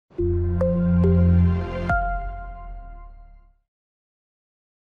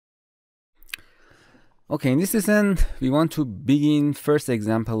Okay, in this lesson, we want to begin first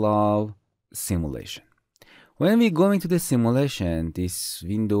example of simulation. When we go into the simulation, this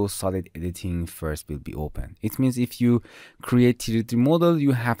window solid editing first will be open. It means if you create 3D model,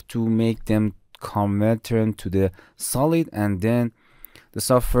 you have to make them convert them to the solid, and then the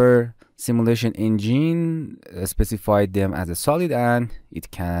software simulation engine specify them as a solid, and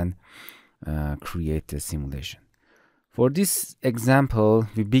it can create the simulation. For this example,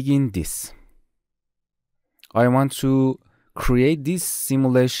 we begin this. I want to create this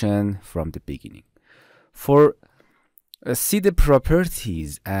simulation from the beginning. For see the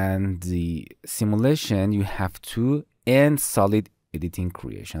properties and the simulation, you have to end solid editing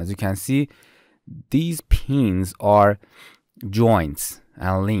creation. As you can see, these pins are joints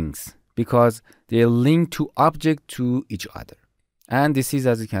and links because they link to object to each other. And this is,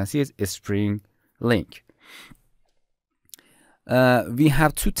 as you can see, is a spring link. We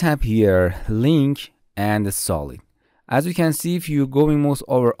have two tabs here, link and the solid. As you can see, if you going mouse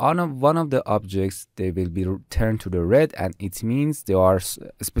over on one of the objects, they will be turned to the red, and it means they are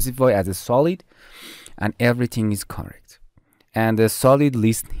specified as a solid and everything is correct. And the solid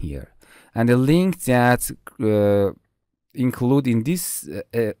list here, and the link that include in this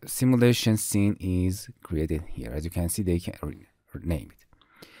simulation scene is created here. As you can see, they can rename it.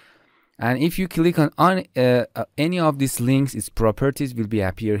 And if you click on any of these links, its properties will be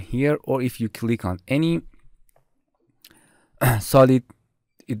appear here, or if you click on any solid,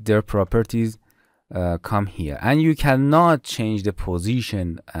 their properties come here, and you cannot change the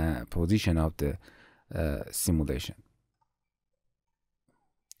position of the simulation.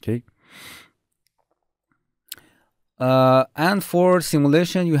 Okay. And for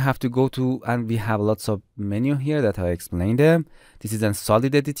simulation, you have to go to, and we have lots of menu here that I explained them. This is a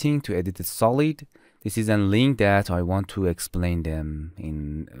solid editing to edit a solid. This is a link that I want to explain them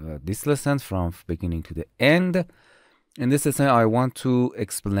in this lesson from beginning to the end. In this lesson, I want to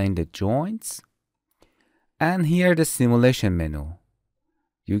explain the joints. And here the simulation menu.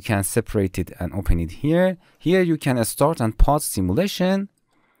 You can separate it and open it here. Here you can start and pause simulation.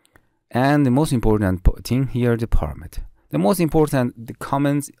 And the most important thing here, the parameter. The most important, the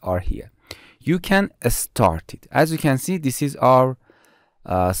comments are here. You can start it. As you can see, this is our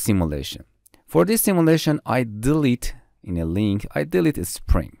simulation. For this simulation, I delete in a link, I delete a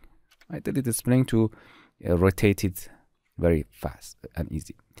spring. I delete a spring to rotate it very fast and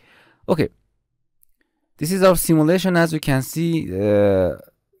easy. Okay. This is our simulation. As you can see,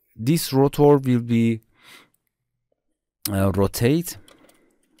 this rotor will be rotate.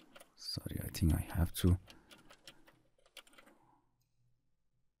 Sorry, I think I have to.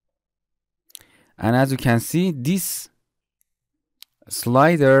 And as you can see, this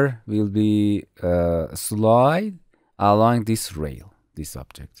slider will be slide along this rail, this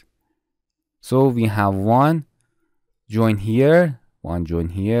object. So we have one join here, one join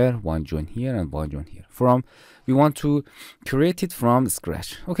here, one join here, and one join here. We want to create it from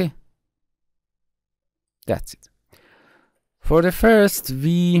scratch. Okay, that's it. For the first,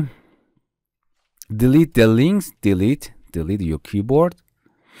 we delete the links, delete your keyboard,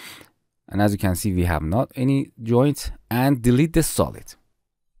 and as you can see, we have not any joints, and delete the solid.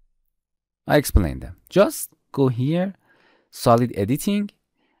 I explained them. Just go here, solid editing,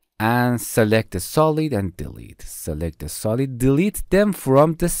 and select the solid and delete. Select the solid, delete them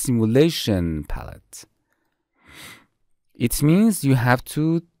from the simulation palette. It means you have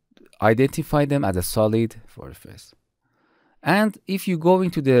to identify them as a solid for the first. And if you go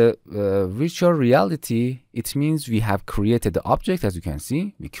into the virtual reality, it means we have created the object. As you can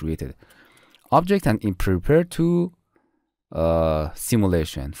see, we created object and prepare to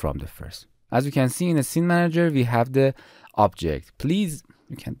simulation from the first. As you can see in the scene manager, we have the object. Please,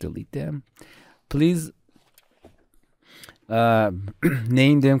 you can delete them. Please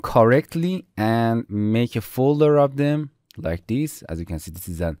name them correctly and make a folder of them like this. As you can see, this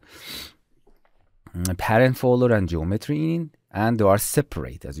is a parent folder and geometry in, and they are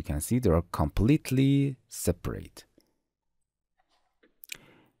separate. As you can see, they are completely separate.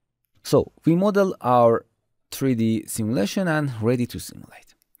 So we model our 3D simulation and ready to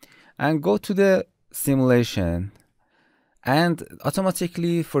simulate. And go to the simulation, and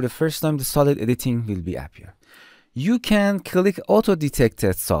automatically for the first time the solid editing will be appear. You can click auto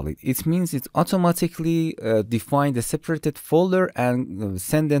detected solid. It means it automatically define the separated folder and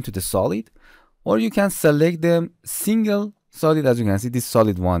send them to the solid. Or you can select them single solid. As you can see, this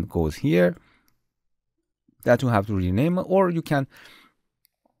solid one goes here. That you have to rename, or you can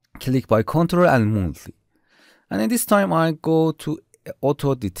click by control and multi. And in this time, I go to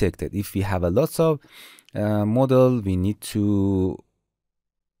auto detected. If we have a lot of model, we need to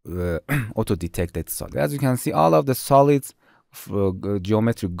auto detected solid. As you can see, all of the solids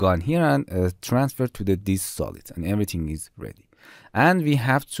geometry gone here and transferred to this solid, and everything is ready. And we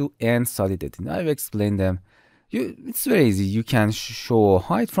have to end solid editing. I've explained them. It's very easy. You can show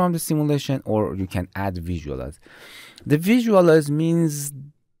height from the simulation, or you can add visualize. The visualize means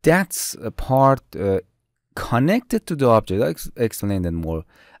that's a part connected to the object. I'll explain that more.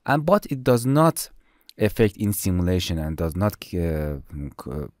 But it does not affect in simulation and does not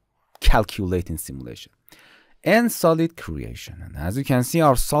calculate in simulation. And solid creation. And as you can see,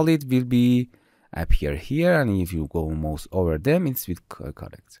 our solid will be appear here, and if you go mouse over them, it's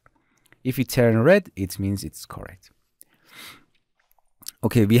correct. If you turn red, it means it's correct.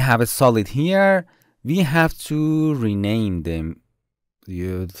 Okay, we have a solid here. We have to rename them.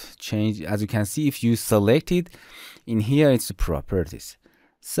 You change, as you can see, if you select it in here, it's the properties.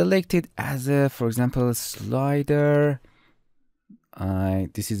 Select it as a, for example, slider.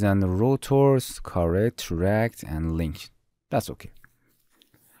 This is on the rotors, correct, tracked, and link. That's okay.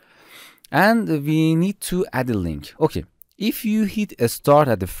 And we need to add a link. Okay, if you hit a start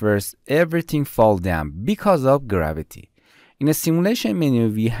at the first, everything falls down because of gravity. In a simulation menu,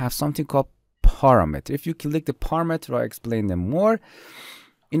 we have something called parameter. If you click the parameter, I'll explain them more.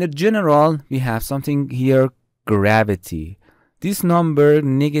 In a general, we have something here, gravity. This number,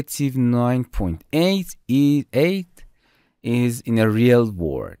 negative 9.8 is in a real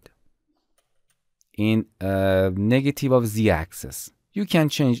world. In a negative of z-axis. You can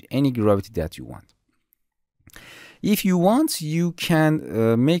change any gravity that you want. If you want, you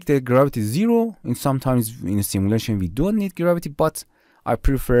can make the gravity 0. And sometimes in a simulation we don't need gravity, but I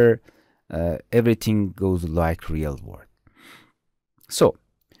prefer everything goes like real world. So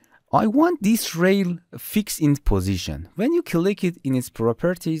I want this rail fixed in position. When you click it in its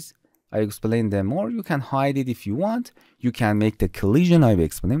properties, I explain them more. You can hide it if you want. You can make the collision. I will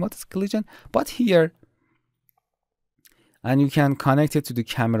explain what is collision. But here, and you can connect it to the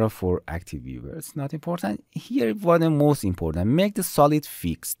camera for active viewer. It's not important. Here, what is most important, make the solid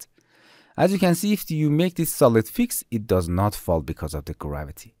fixed. As you can see, if you make this solid fixed, it does not fall because of the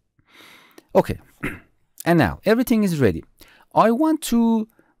gravity. Okay, and now everything is ready. I want to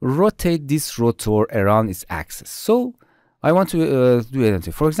rotate this rotor around its axis. So I want to do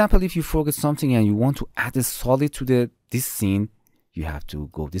anything. For example, if you forget something and you want to add a solid to this scene, you have to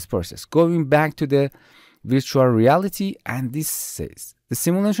go this process. Going back to the virtual reality, and this says the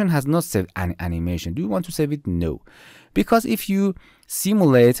simulation has not saved an animation. Do you want to save it? No, because if you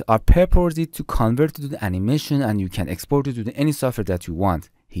simulate or purpose it to convert it to the animation, and you can export it to any software that you want.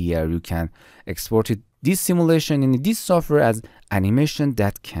 Here you can export it this simulation in this software as animation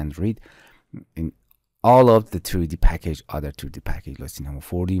that can read in all of the 3D package, other 3D package like Cinema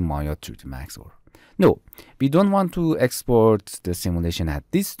 4D, Maya 3D Max. Or no, we don't want to export the simulation at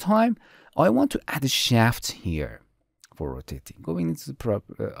this time. I want to add a shaft here for rotating. Going into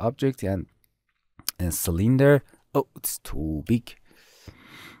the object and cylinder. Oh, it's too big.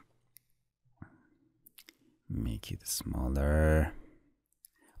 Make it smaller.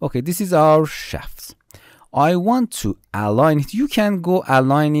 Okay, this is our shaft. I want to align it. You can go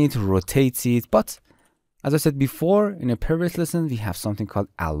align it, rotate it, but as I said before in a previous lesson, we have something called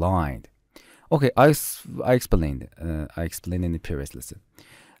aligned. Okay, I explained it. I explained in the previous lesson.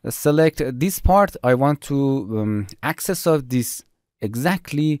 Select this part. I want to access of this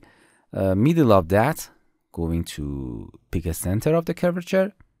exactly middle of that. Going to pick a center of the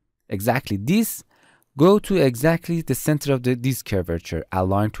curvature. Exactly this. Go to exactly the center of this curvature.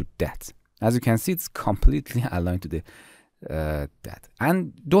 Align to that. As you can see, it's completely aligned to the that.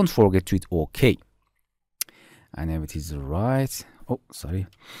 And don't forget to hit OK. And if it is right. Oh, sorry.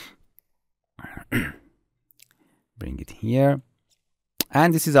 Bring it here.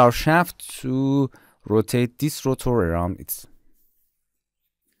 And this is our shaft to rotate this rotor around it.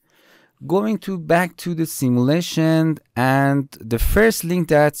 Going to back to the simulation, and the first link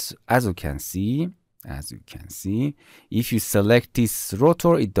that, as you can see, if you select this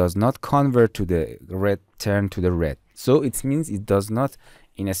rotor, it does not convert to the red, turn to the red. So it means it does not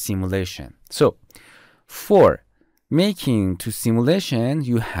in a simulation. So for making to simulation,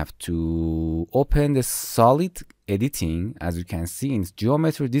 you have to open the solid editing. As you can see in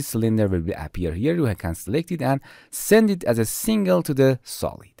geometry, this cylinder will appear here. You can select it and send it as a single to the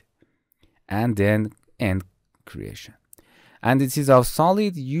solid, and then end creation. And this is our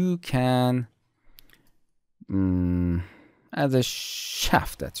solid. You can as a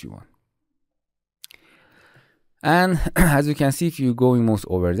shaft that you want. And as you can see, if you go mouse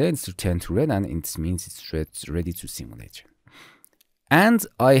over there, it's turned to red, and it means it's ready to simulate. And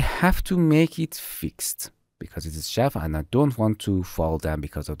I have to make it fixed. because it is shaft and I don't want to fall down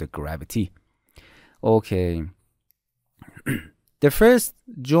because of the gravity. Okay. The first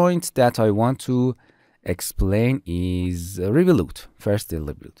joint that I want to explain is revolute. First, the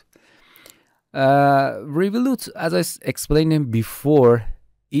revolute. Revolute, as I explained before,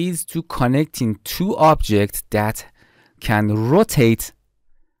 is to connecting two objects that can rotate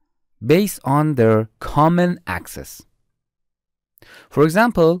based on their common axis. For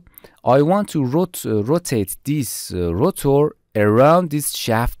example, I want to rotate this rotor around this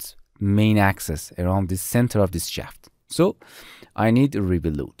shaft main axis, around the center of this shaft. So I need a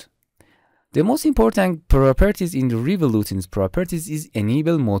revolute. The most important properties in the revolute properties is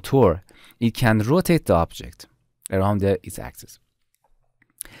enable motor. It can rotate the object around its axis.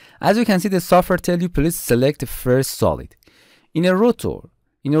 As you can see, the software tells you please select the first solid. In a rotor,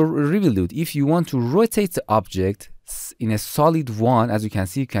 in a revolute, if you want to rotate the object in a solid one, as you can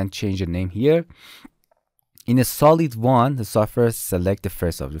see, you can change the name here. In a solid one, the software select the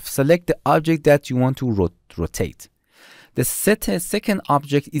first object. Select the object that you want to rotate. The second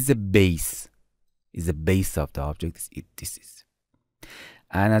object is a base. Is the base of the object. This is.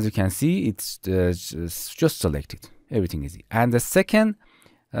 And as you can see, it's just selected. Everything is easy. And the second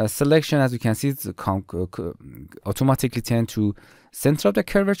selection, as you can see, it's automatically tend to center of the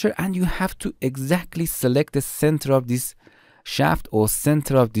curvature, and you have to exactly select the center of this shaft or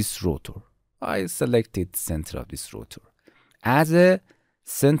center of this rotor. I selected center of this rotor as a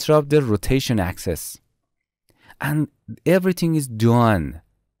center of the rotation axis, and everything is done.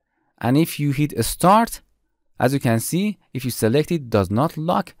 And if you hit a start, as you can see, if you select it, does not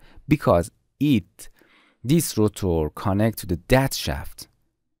lock because this rotor connect to that shaft.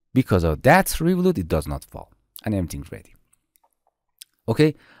 Because of that revolute, it does not fall, and everything's ready.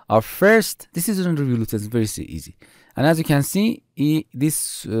 Okay, our first, this is a revolute, it's very easy. And as you can see,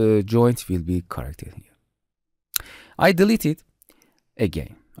 this joint will be corrected here. I delete it.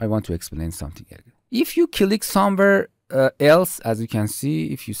 Again, I want to explain something again. If you click somewhere else, as you can see,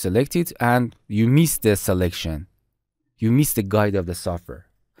 if you select it and you miss the selection, you miss the guide of the software.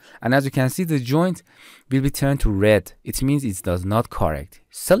 And as you can see, the joint will be turned to red. It means it does not correct.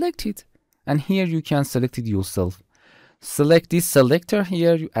 Select it, and here you can select it yourself. Select this selector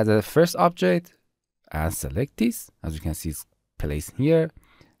here as a first object, and select this. As you can see, it's placed here.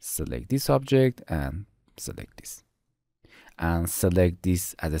 Select this object and select this, and select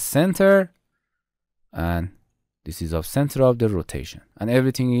this as a center, and this is of center of the rotation, and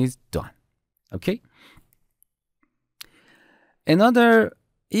everything is done. Okay. Another,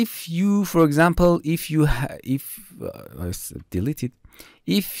 if you, for example, delete it,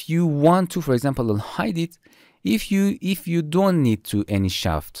 if you want to, for example, hide it, if you don't need to any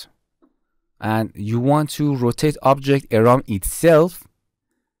shaft and you want to rotate object around itself,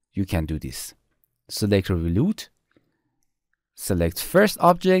 you can do this. Select revolute, select first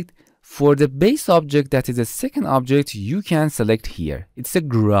object. For the base object, that is the second object, you can select here. It's a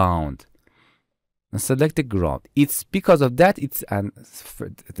ground. And select the ground. It's because of that. It's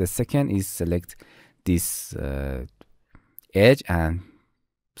the second is select this edge and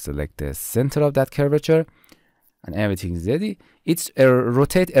select the center of that curvature, and everything is ready. It's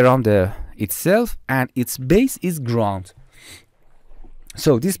rotate around itself, and its base is ground.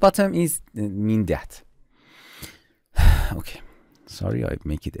 So this button is mean that. Okay. Sorry, I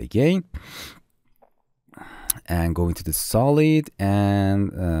make it again and go into the solid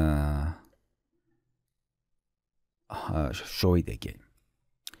and show it again.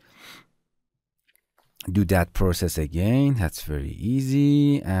 Do that process again. That's very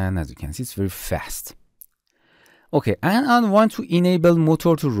easy, and as you can see, it's very fast. Okay, and I want to enable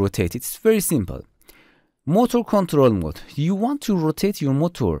motor to rotate. It's very simple. Motor control mode. You want to rotate your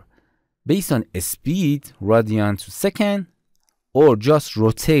motor based on speed, radian to second, or just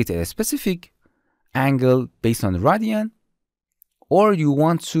rotate a specific angle based on the radian, or you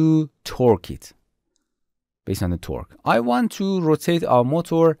want to torque it based on the torque. I want to rotate our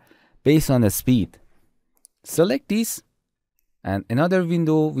motor based on the speed. Select this, and another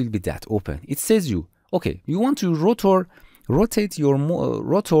window will be that open. It says you, okay, you want to rotate your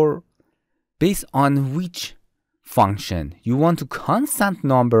rotor based on which function. You want a constant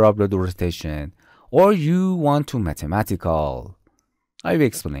number of the rotation, or you want to mathematical. I will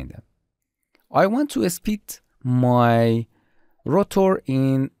explain that. I want to split my rotor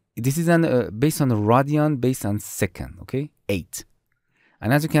in, this is based on the radian, based on second, okay, 8.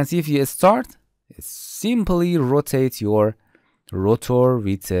 And as you can see, if you start, simply rotate your rotor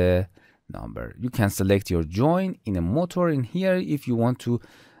with a number. You can select your joint in a motor in here. If you want to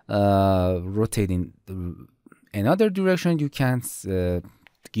rotate in another direction, you can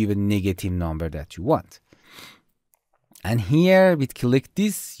give a negative number that you want. And here with click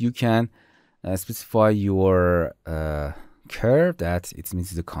this, you can specify your curve that it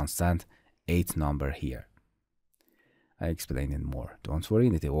means the constant 8 number here. I explain it more. Don't worry,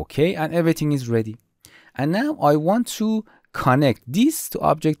 it's okay, and everything is ready. And now I want to connect this to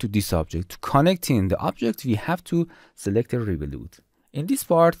object to this object. To connecting the object, we have to select a revolute. In this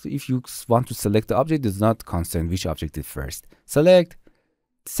part, if you want to select the object, does not concern which object is first. Select,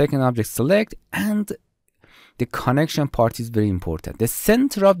 second object select, and the connection part is very important. The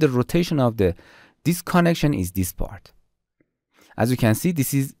center of the rotation of this connection is this part. As you can see,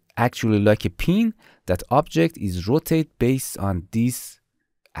 this is actually like a pin. That object is rotate based on this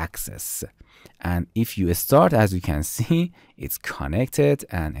axis. And if you start, as you can see, it's connected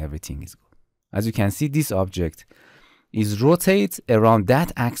and everything is good. As you can see, this object is rotate around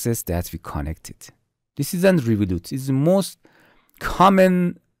that axis that we connected. This is a revolute. It's the most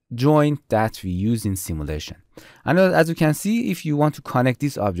common joint that we use in simulation. And as you can see, if you want to connect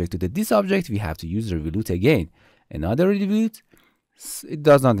this object to this object, we have to use revolute again. Another revolute. It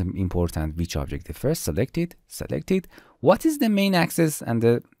does not important which object is first. Select it. What is the main axis and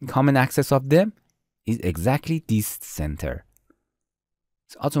the common axis of them? Is exactly this center.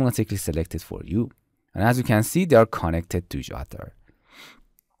 It's automatically selected for you. And as you can see, they are connected to each other.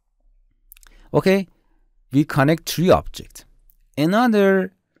 Okay, we connect 3 objects.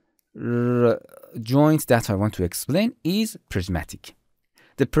 Another joint that I want to explain is prismatic.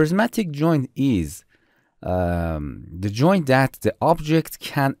 The prismatic joint is the joint that the object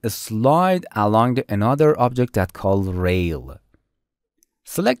can slide along another object that called rail.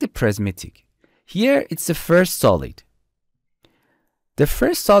 Select the prismatic. Here it's the first solid. The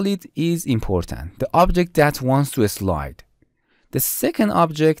first solid is important, the object that wants to slide. The second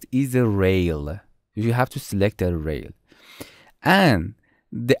object is a rail. You have to select a rail. And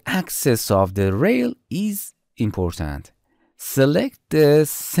the axis of the rail is important. Select the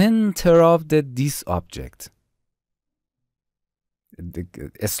center of this object.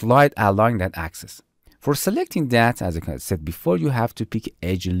 Slide along that axis. For selecting that, as I said before, you have to pick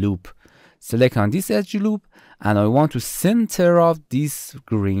edge loop. Select on this edge loop, and I want to center of this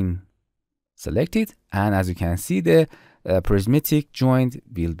green. Select it, and as you can see, the prismatic joint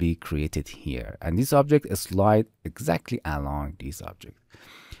will be created here. And this object slide exactly along this object.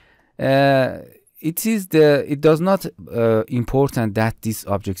 It does not important that this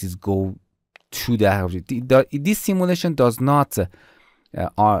object is go to that object. This simulation does not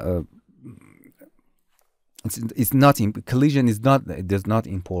it's not collision is not, it does not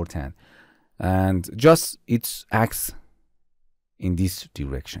important, and just it acts in this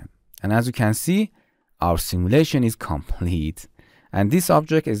direction. And as you can see, our simulation is complete, and this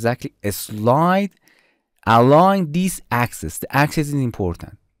object exactly slide along this axis. The axis is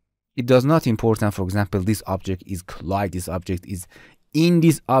important. It does not important, for example, this object is collide, this object is in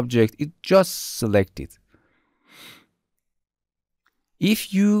this object. It just select it.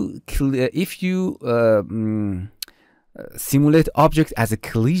 If you simulate object as a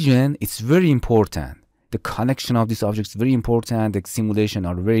collision, it's very important. The connection of this object is very important. The simulation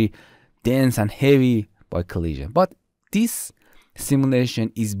are very dense and heavy by collision. But this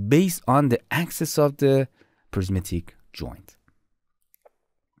simulation is based on the axis of the prismatic joint.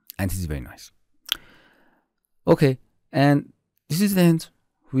 And it is very nice. Okay, and this is the end.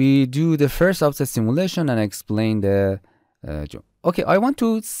 We do the first offset simulation and explain the joint. Okay, I want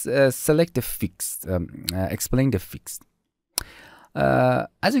to select the fixed, explain the fixed.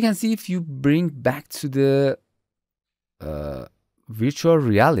 As you can see, if you bring back to the virtual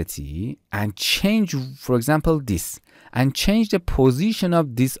reality and change, for example, this, and change the position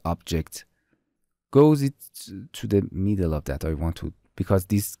of this object, goes it to the middle of that. I want to, because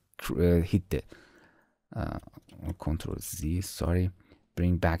this hit the Control Z, sorry,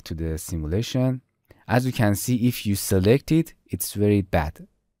 bring back to the simulation. As you can see, if you select it, it's very bad.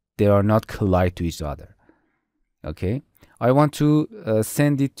 They are not collide to each other. Okay, I want to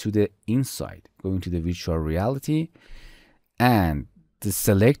send it to the inside, going to the virtual reality and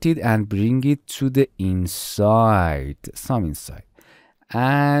select it and bring it to the inside, some inside.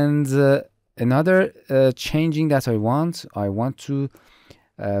 And another changing that I want to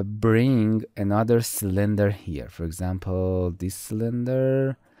bring another cylinder here. For example, this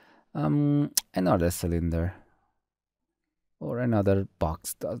cylinder, another cylinder, or another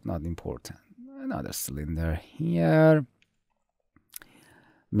box, that's not important. Another cylinder here.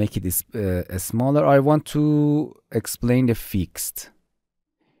 Make it smaller. I want to explain the fixed.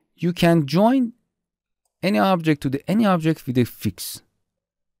 You can join any object to any object with a fix.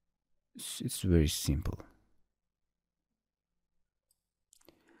 It's very simple.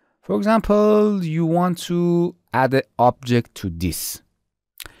 For example, you want to add an object to this.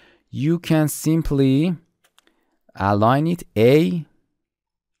 You can simply align it A,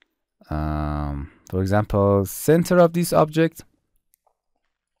 for example, center of this object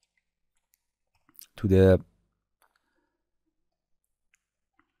to the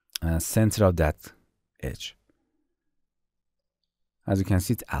center of that edge. As you can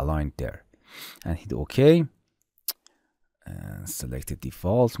see, it's aligned there. And hit OK. And select the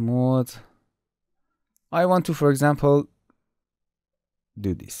default mode. I want to, for example,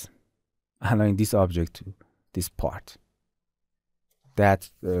 do this. Align this object to this part. That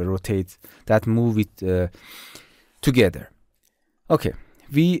rotates, that move it together. Okay.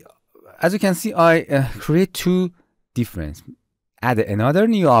 As you can see, I create two different. Add another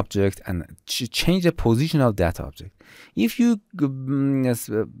new object and change the position of that object. If you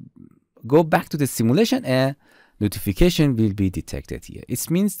go back to the simulation, a notification will be detected here. It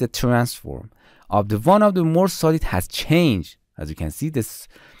means the transform of the one of the more solid has changed. As you can see, this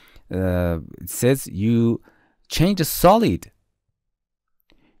it says you change the solid.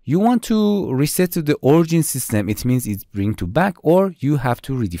 You want to reset to the origin system, it means it's bring to back, or you have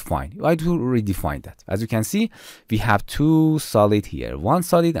to redefine. I do redefine that. As you can see, we have two solid here, one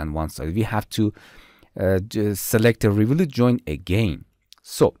solid and one solid. We have to just select the revolute join again.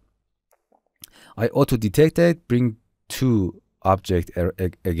 So I auto detected, bring two object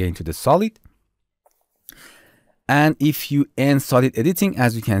again to the solid. And if you end solid editing,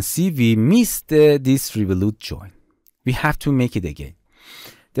 as you can see, we missed this revolute join. We have to make it again.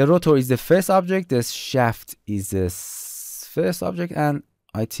 The rotor is the first object, the shaft is the first object, and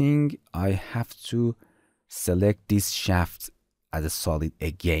I think I have to select this shaft as a solid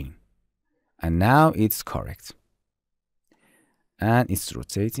again. And now it's correct. And it's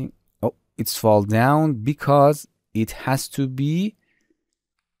rotating. Oh, it's fall down because it has to be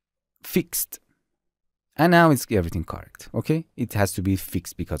fixed. And now it's everything correct. Okay, it has to be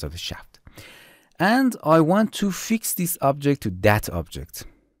fixed because of the shaft. And I want to fix this object to that object.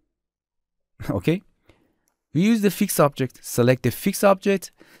 Okay, we use the fixed object, select the fixed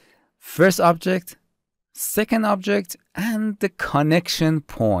object, first object, second object, and the connection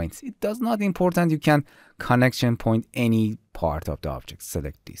point. It does not important, you can connection point any part of the object.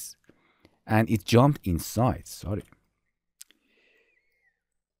 Select this. And it jumped inside, sorry.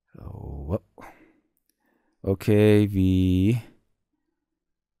 Oh, okay, we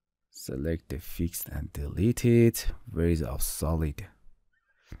select the fixed and delete it. Where is our solid?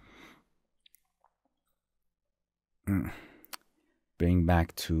 Bring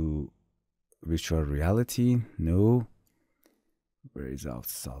back to virtual reality. No. Where is our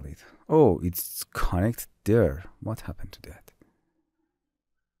solid? Oh, it's connected there. What happened to that?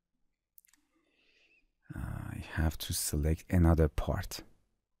 I have to select another part.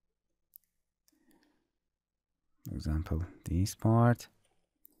 For example, this part.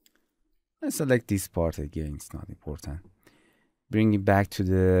 I select this part again. It's not important. Bring it back to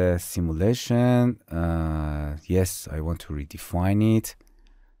the simulation. Yes, I want to redefine it.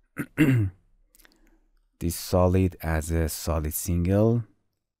 This solid as a solid single.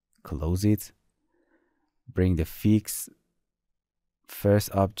 Close it. Bring the fixed first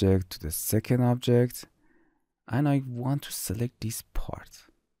object to the second object. And I want to select this part.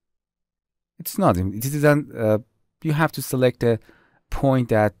 It's not, it isn't, you have to select a point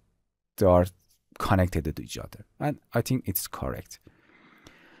that they are connected to each other, and I think it's correct.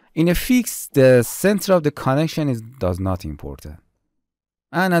 In a fix, the center of the connection does not important.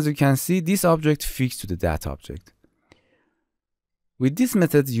 And as you can see, this object fixed to that object. With this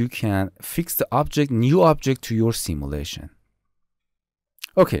method, you can fix the object, new object to your simulation.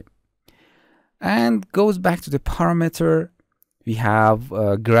 Okay, and goes back to the parameter. We have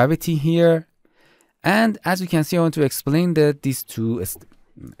gravity here, and as you can see, I want to explain that these two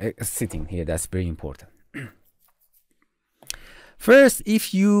sitting here. That's very important. First,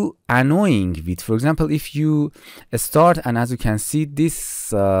 if you annoying with, for example, if you start and as you can see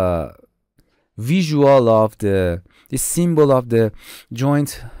this visual of this symbol of the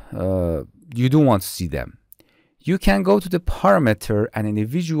joint, you don't want to see them. You can go to the parameter and in the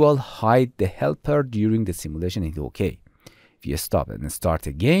visual hide the helper during the simulation. It's okay. If you stop and start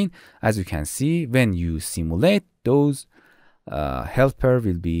again, as you can see, when you simulate, those helper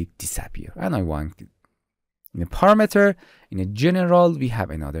will be disappear. And I want in a parameter, in a general, we have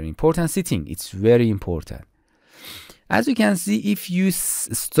another important setting. It's very important. As you can see, if you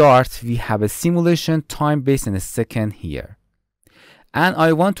start, we have a simulation time based on a second here. And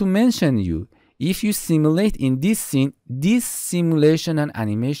I want to mention you, if you simulate in this scene, this simulation and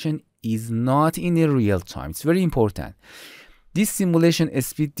animation is not in a real time. It's very important. This simulation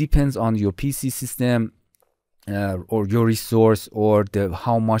speed depends on your PC system or your resource, or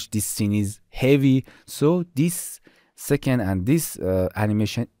how much this scene is heavy. So this second and this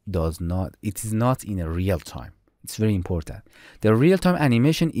animation it is not in a real time. It's very important. The real time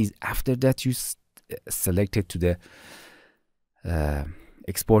animation is after that you select it to the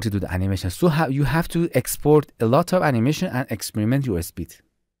export it to the animation. So you have to export a lot of animation and experiment your speed.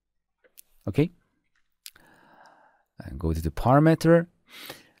 Okay, and go to the parameter.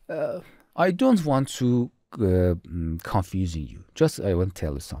 I don't want to confusing you, just I want to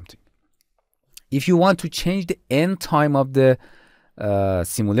tell you something. If you want to change the end time of the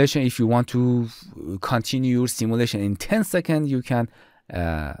simulation, if you want to continue your simulation in 10 seconds, you can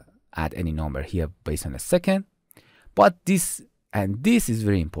add any number here based on a second. But this is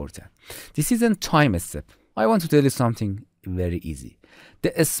very important. This isn't time step. I want to tell you something very easy.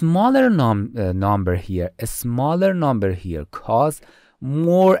 The smaller number here cause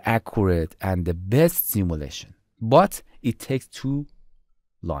more accurate and the best simulation, but it takes too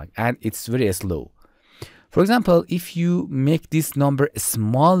long and it's very slow. For example, if you make this number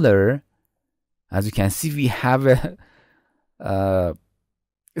smaller, as you can see, we have a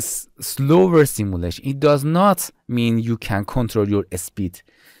slower simulation. It does not mean you can control your speed.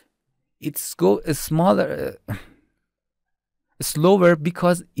 It's slower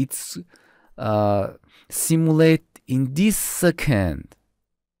because it's simulate in this second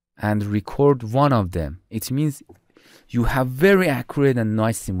and record one of them. It means you have very accurate and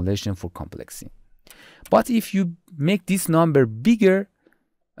nice simulation for complex scene. But if you make this number bigger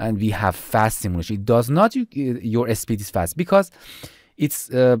and we have fast simulation, it does not your speed is fast because it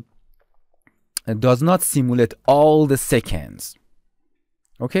does not simulate all the seconds.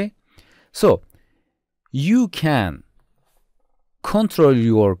 Okay, so you can control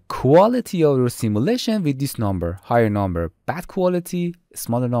your quality of your simulation with this number: higher number bad quality,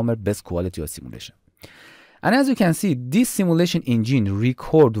 smaller number best quality of simulation. And as you can see, this simulation engine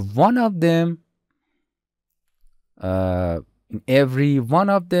record one of them in every one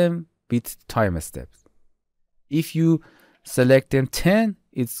of them with time steps. If you select them 10,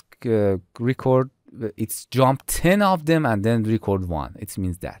 it's jump 10 of them and then record one. It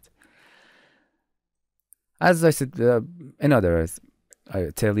means that. As I said, in other words, I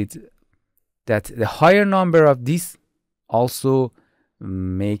tell it that the higher number of this also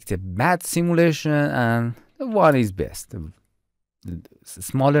make the bad simulation, and the one is best. The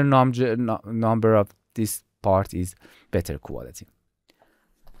smaller number of this part is better quality.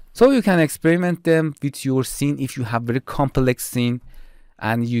 So you can experiment them with your scene. If you have very complex scene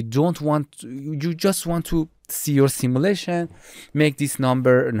and you just want to see your simulation, make this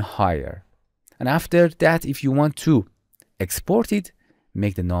number higher. And after that, if you want to export it,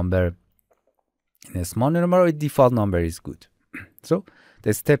 make the number in a smaller number, or default number is good. So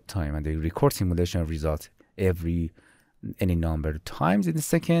the step time and the record simulation result any number of times in a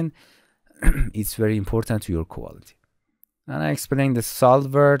second, it's very important to your quality. And I explained the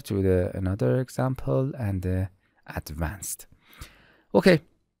solver to another example and the advanced. Okay,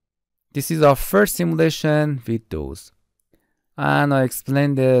 this is our first simulation with those. And I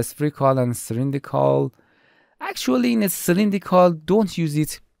explained the spherical and cylindrical. Actually, in a cylindrical, don't use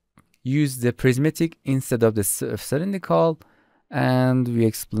it. Use the prismatic instead of the cylindrical. And we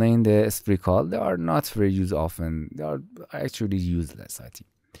explained the spherical. They are not very used often. They are actually useless, I think.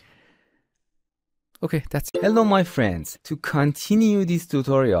 Okay, that's it. Hello, my friends. To continue these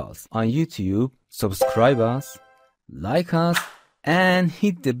tutorials on YouTube, subscribe us, like us, and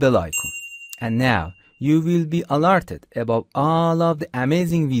hit the bell icon. And now, you will be alerted about all of the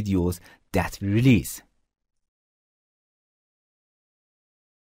amazing videos that we release.